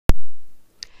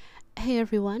Hey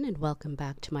everyone, and welcome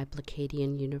back to my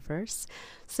Blacadian universe.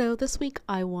 So, this week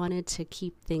I wanted to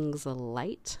keep things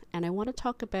light and I want to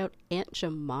talk about Aunt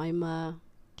Jemima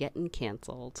getting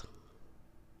cancelled.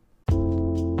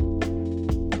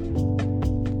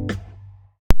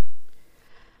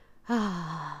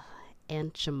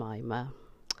 Aunt Jemima.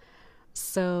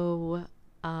 So,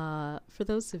 for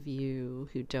those of you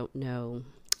who don't know,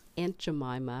 Aunt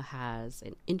Jemima has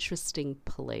an interesting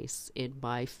place in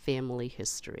my family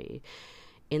history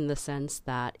in the sense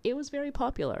that it was very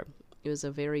popular. It was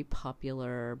a very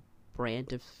popular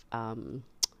brand of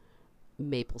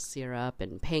maple syrup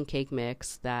and pancake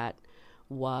mix that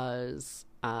was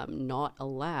not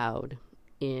allowed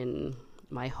in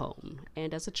my home.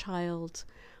 And as a child,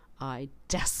 I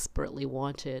desperately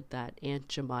wanted that Aunt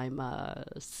Jemima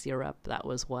syrup. That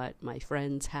was what my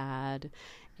friends had.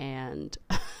 And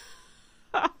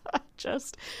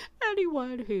just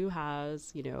anyone who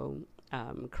has,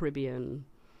 Caribbean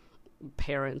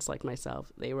parents like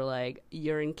myself, they were like,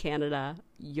 you're in Canada,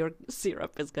 your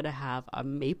syrup is going to have a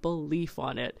maple leaf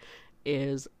on it,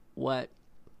 is what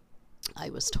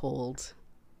I was told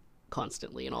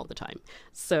constantly and all the time.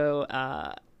 So,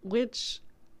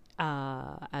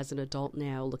 as an adult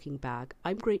now, looking back,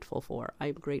 I'm grateful for.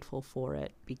 I'm grateful for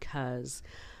it because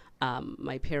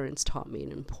my parents taught me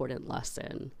an important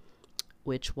lesson,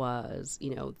 which was,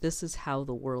 this is how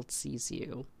the world sees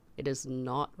you. It is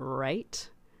not right,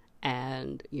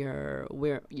 and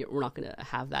we're not going to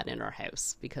have that in our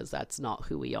house because that's not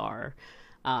who we are.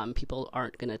 People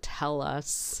aren't going to tell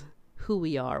us who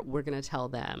we are. We're going to tell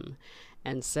them.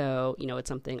 And so, it's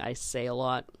something I say a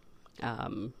lot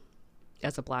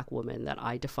as a Black woman, that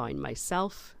I define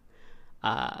myself.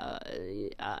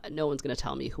 No one's going to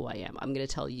tell me who I am. I'm going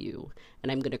to tell you,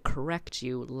 and I'm going to correct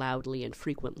you loudly and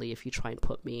frequently if you try and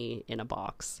put me in a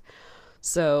box.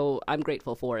 So I'm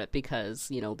grateful for it because,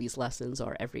 these lessons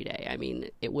are every day. I mean,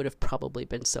 it would have probably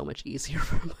been so much easier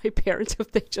for my parents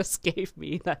if they just gave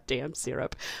me that damn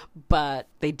syrup, but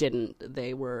they didn't.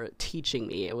 They were teaching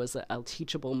me. It was a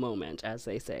teachable moment, as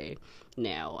they say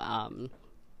now.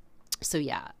 So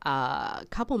yeah, a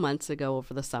couple months ago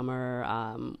over the summer,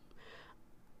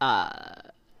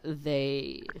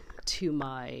 they, to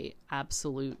my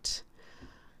absolute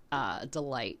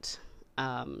delight,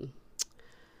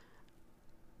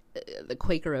 the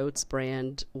Quaker Oats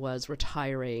brand was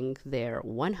retiring their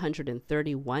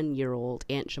 131-year-old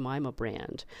Aunt Jemima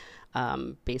brand,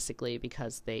 basically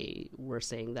because they were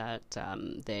saying that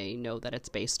they know that it's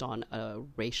based on a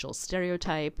racial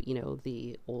stereotype,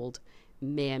 the old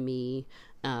mammy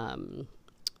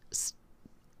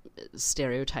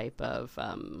stereotype of,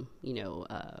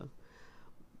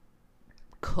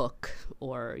 cook,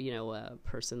 or, a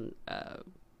person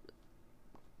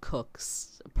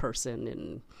cooks, a person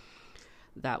in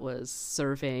that was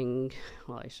serving,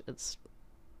 well, it's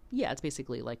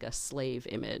basically like a slave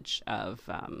image of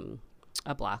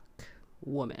a Black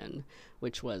woman,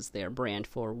 which was their brand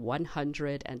for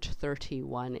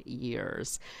 131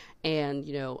 years. And,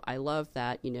 I love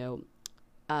that,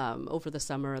 over the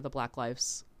summer, the Black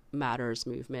Lives Matters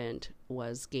movement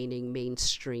was gaining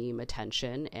mainstream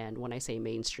attention. And when I say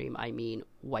mainstream, I mean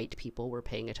white people were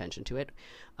paying attention to it.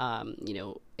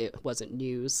 It wasn't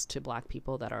news to Black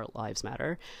people that our lives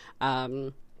matter.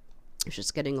 It's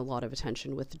just getting a lot of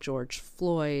attention with George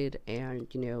Floyd and,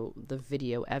 the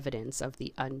video evidence of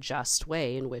the unjust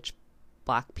way in which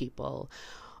Black people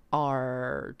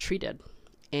are treated.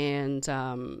 And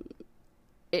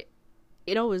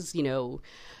it always,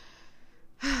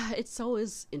 it's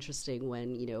always interesting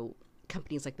when,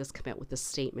 companies like this come out with a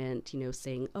statement,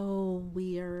 saying, oh,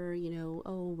 we're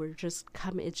just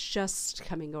it's just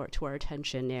coming to our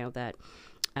attention now that,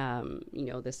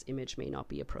 this image may not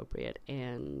be appropriate.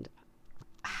 And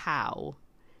how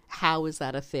is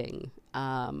that a thing?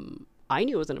 I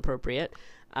knew it was inappropriate.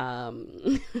 My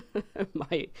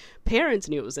parents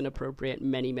knew it was inappropriate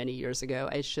many, many years ago.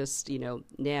 It's just,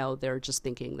 now they're just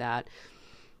thinking that,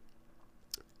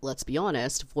 let's be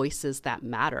honest, voices that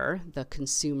matter, the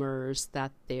consumers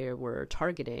that they were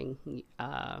targeting,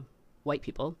 white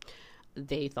people,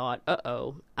 they thought,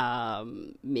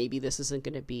 maybe this isn't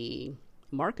going to be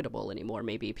marketable anymore.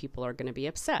 Maybe people are going to be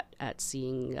upset at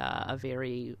seeing a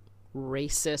very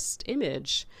racist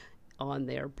image on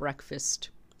their breakfast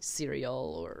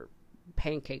cereal or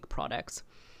pancake products.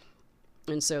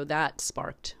 And so that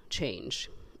sparked change.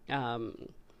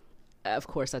 Of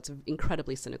course, that's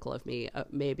incredibly cynical of me.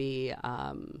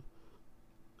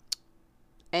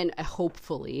 And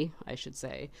hopefully, I should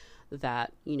say,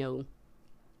 that,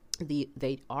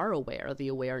 they are aware. The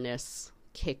awareness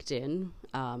kicked in.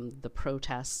 The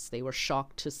protests, they were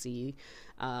shocked to see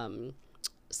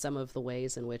some of the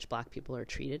ways in which Black people are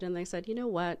treated, and they said, you know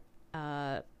what,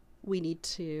 we need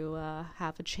to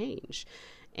have a change.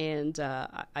 And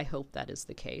I hope that is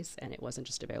the case, and it wasn't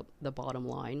just about the bottom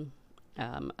line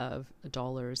of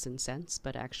dollars and cents,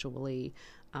 but actually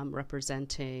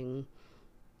representing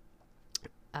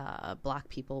Black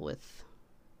people with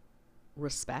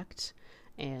respect,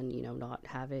 and not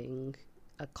having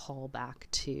a callback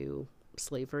to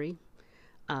slavery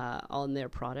on their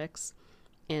products.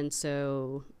 And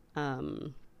so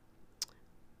I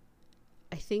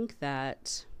think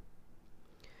that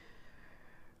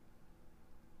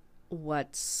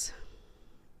what's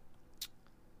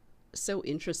so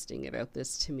interesting about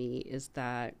this to me is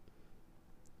that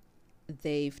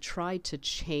they've tried to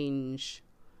change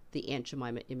the Aunt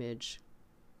Jemima image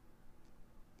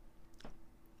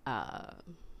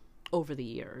over the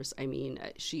years. I mean,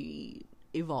 she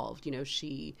evolved,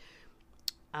 she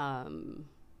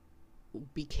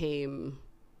became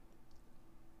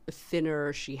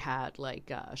thinner. She had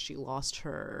she lost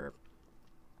her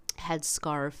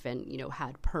headscarf and,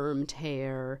 had permed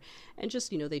hair, and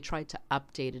just, they tried to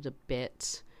update it a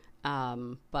bit.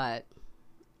 But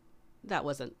that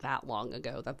wasn't that long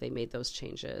ago that they made those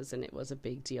changes, and it was a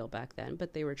big deal back then.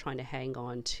 But they were trying to hang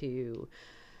on to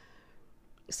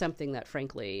something that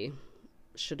frankly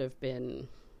should have been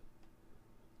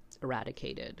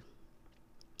eradicated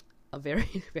a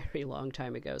very, very long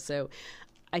time ago. So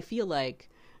I feel like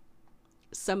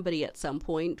somebody at some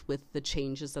point with the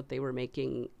changes that they were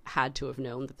making had to have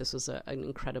known that this was an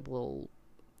incredible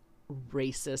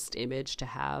racist image to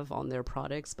have on their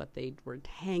products, but they were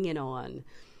hanging on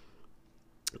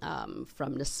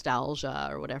from nostalgia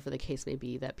or whatever the case may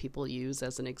be that people use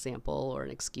as an example or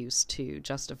an excuse to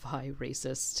justify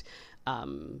racist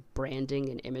branding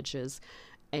and images.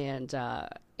 And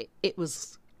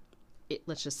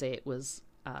let's just say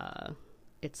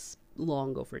it's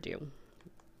long overdue.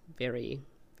 Very,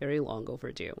 very long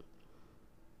overdue.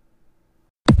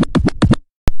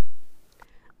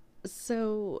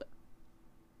 So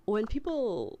when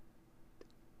people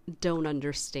don't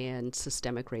understand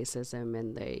systemic racism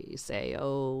and they say,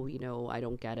 oh, I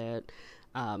don't get it,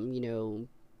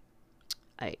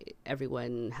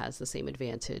 everyone has the same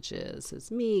advantages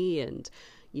as me, and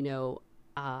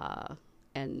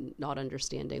and not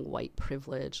understanding white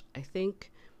privilege, I think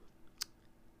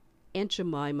Aunt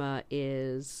Jemima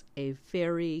is a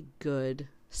very good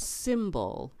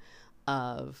symbol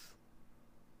of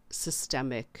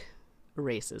systemic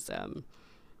racism.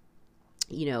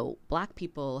 Black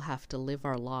people have to live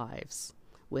our lives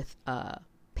with a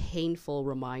painful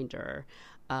reminder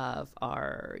of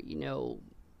our,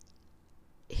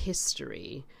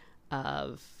 history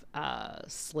of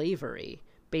slavery,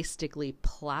 basically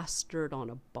plastered on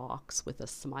a box with a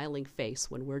smiling face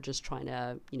when we're just trying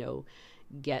to,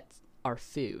 get our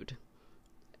food.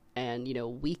 And,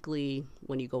 weekly,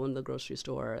 when you go in the grocery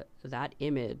store, that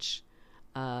image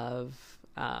of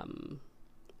a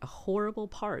horrible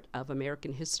part of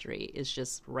American history is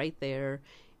just right there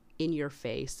in your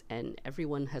face, and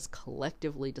everyone has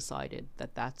collectively decided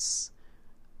that that's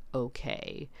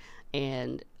okay.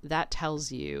 And that tells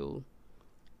you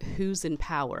who's in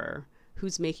power,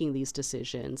 who's making these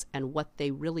decisions, and what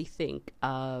they really think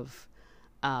of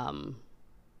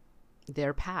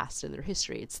their past and their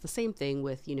history. It's the same thing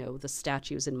with, the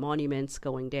statues and monuments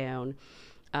going down,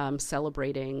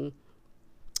 celebrating,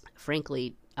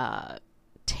 frankly,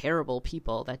 terrible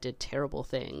people that did terrible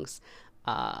things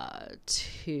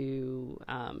to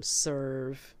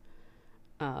serve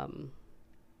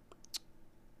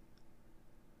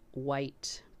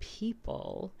white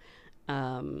people.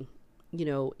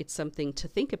 It's something to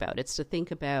think about. It's to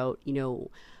think about,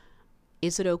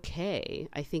 is it okay?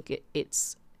 I think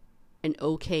it's an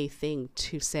okay thing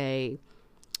to say,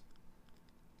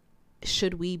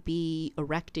 should we be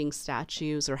erecting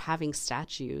statues or having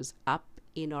statues up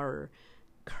in our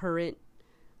current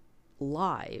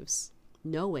lives,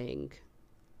 knowing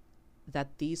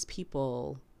that these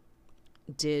people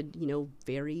did,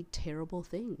 very terrible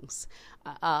things?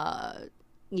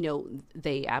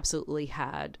 They absolutely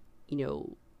had,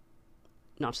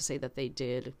 not to say that they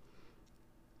did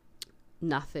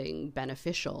nothing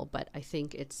beneficial, but I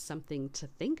think it's something to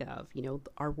think of.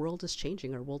 Our world is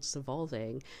changing, our world is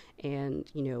evolving, and,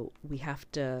 we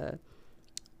have to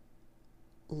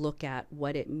look at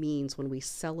what it means when we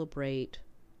celebrate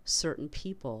certain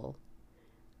people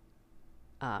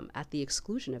at the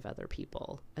exclusion of other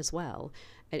people as well.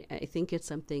 I think it's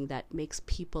something that makes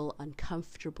people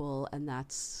uncomfortable, and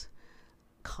that's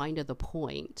kind of the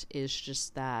point, is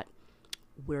just that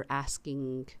we're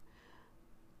asking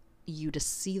you to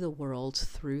see the world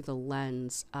through the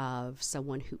lens of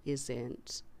someone who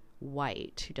isn't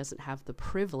white, who doesn't have the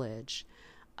privilege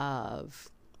of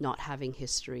not having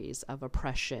histories of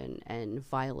oppression and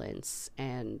violence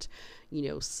and, you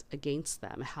know, against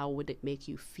them. How would it make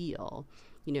you feel?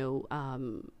 You know,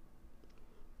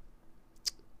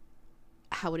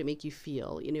 how would it make you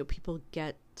feel? You know, people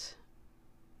get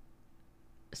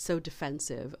so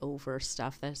defensive over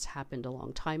stuff that's happened a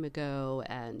long time ago,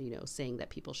 and, you know, saying that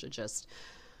people should just,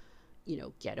 you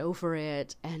know, get over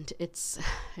it. And it's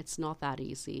not that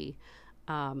easy.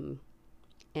 And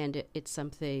it's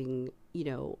something, you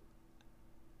know,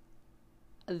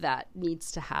 that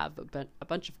needs to have a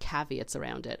bunch of caveats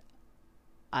around it.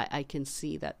 I can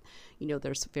see that, you know,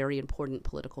 there's very important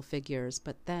political figures,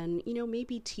 but then, you know,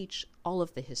 maybe teach all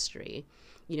of the history.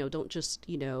 You know, don't just,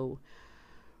 you know,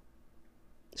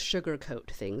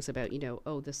 sugarcoat things about, you know,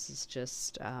 oh, this is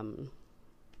just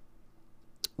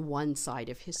one side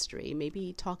of history.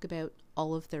 Maybe talk about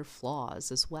all of their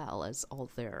flaws as well as all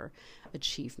their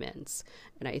achievements.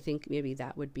 And I think maybe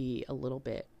that would be a little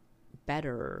bit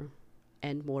better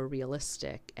and more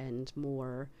realistic and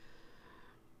more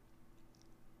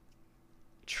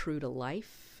true to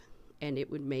life. And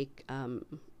it would make,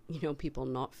 you know, people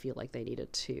not feel like they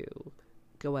needed to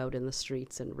go out in the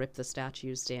streets and rip the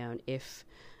statues down if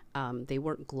they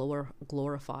weren't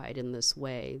glorified in this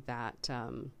way that,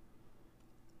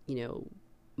 you know,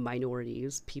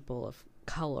 minorities, people of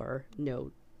color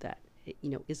know that, you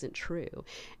know, isn't true.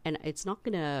 And it's not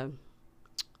going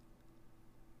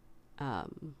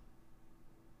to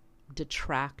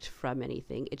detract from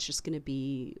anything. It's just going to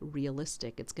be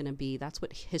realistic. It's going to be, that's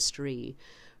what history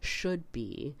should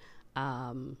be,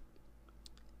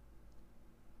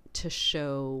 to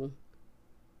show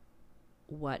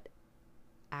what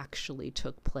actually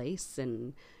took place.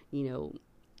 And, you know,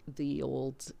 the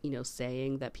old, you know,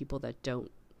 saying that people that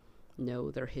don't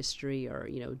know their history are,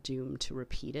 you know, doomed to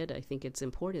repeat it. I think it's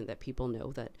important that people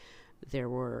know that there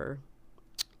were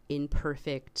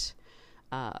imperfect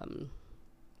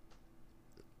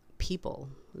people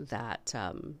that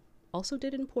also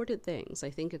did important things. I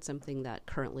think it's something that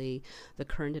currently the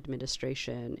current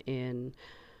administration in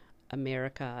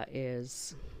America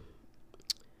is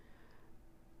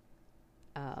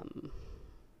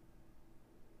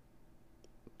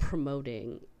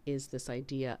promoting, is this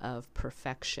idea of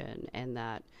perfection, and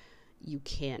that you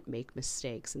can't make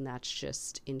mistakes, and that's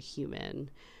just inhuman.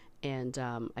 And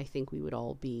I think we would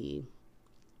all be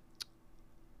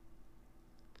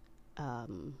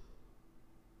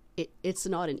it's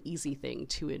not an easy thing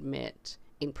to admit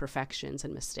imperfections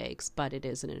and mistakes, but it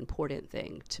is an important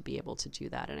thing to be able to do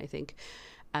that. And I think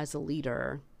as a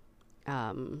leader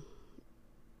of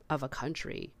a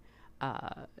country,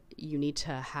 you need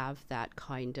to have that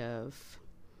kind of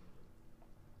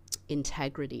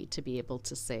integrity to be able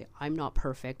to say, I'm not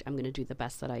perfect, I'm going to do the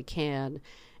best that I can,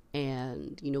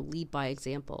 and, you know, lead by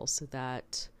example, so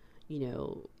that, you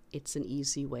know, it's an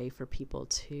easy way for people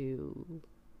to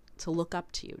look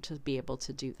up to you, to be able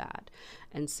to do that.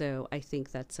 And so I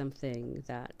think that's something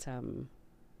that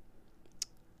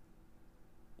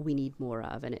we need more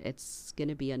of, and it's going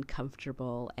to be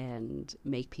uncomfortable and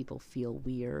make people feel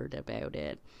weird about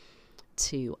it,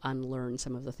 to unlearn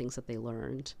some of the things that they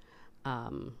learned.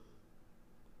 And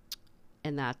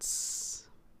that's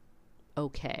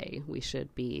okay. We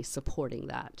should be supporting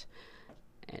that.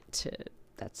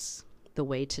 That's the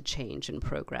way to change and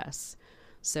progress.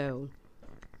 So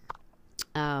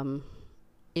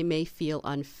it may feel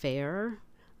unfair,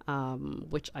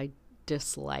 which I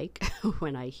dislike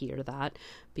when I hear that,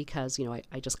 because, you know,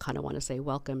 I just kind of want to say,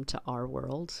 welcome to our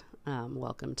world.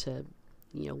 Welcome to,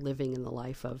 you know, living in the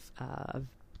life of a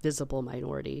visible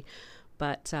minority.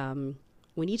 But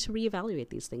we need to reevaluate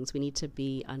these things. We need to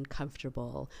be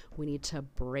uncomfortable. We need to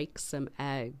break some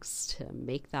eggs to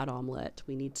make that omelet.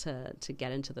 We need to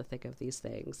get into the thick of these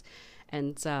things.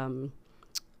 And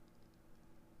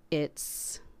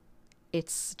it's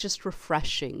just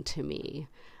refreshing to me.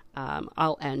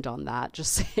 I'll end on that,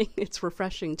 just saying it's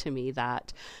refreshing to me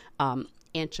that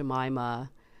Aunt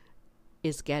Jemima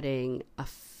is getting a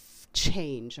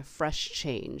fresh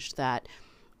change, that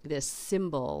this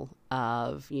symbol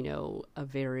of, you know, a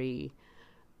very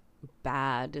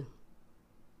bad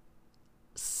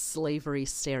slavery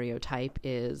stereotype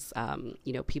is,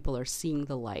 you know, people are seeing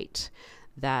the light,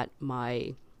 that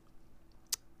my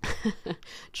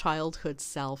childhood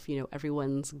self, you know,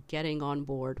 everyone's getting on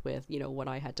board with, you know, what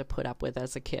I had to put up with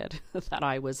as a kid, that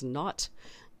I was not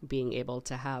being able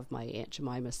to have my Aunt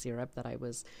Jemima syrup, that I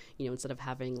was, you know, instead of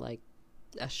having like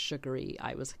a sugary,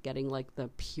 I was getting like the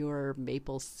pure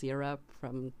maple syrup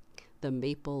from the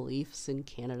maple leafs in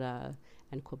Canada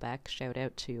and Quebec. Shout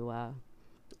out to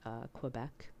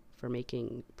Quebec for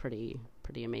making pretty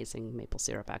amazing maple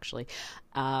syrup, actually.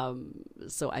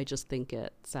 So I just think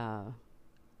it's a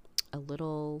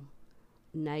little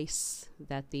nice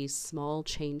that these small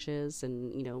changes,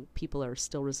 and people are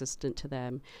still resistant to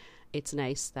them. It's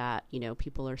nice that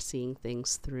people are seeing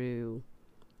things through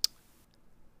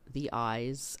the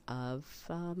eyes of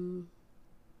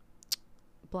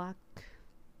Black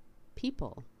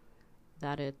people,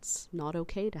 that it's not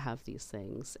okay to have these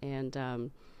things.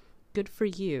 And good for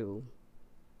you,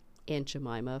 Aunt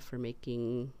Jemima, for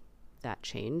making that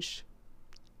change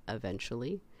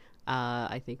eventually.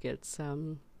 I think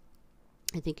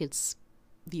it's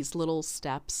these little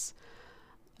steps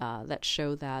that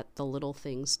show that the little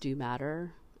things do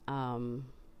matter.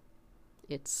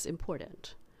 It's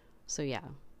important. So yeah,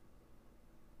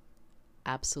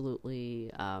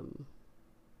 absolutely,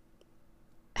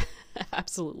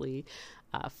 absolutely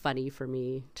funny for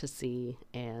me to see.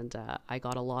 And I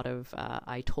got a lot of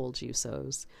I told you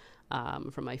so's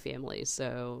from my family.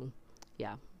 So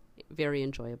yeah, very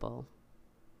enjoyable.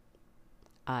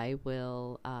 I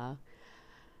will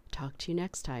talk to you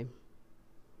next time.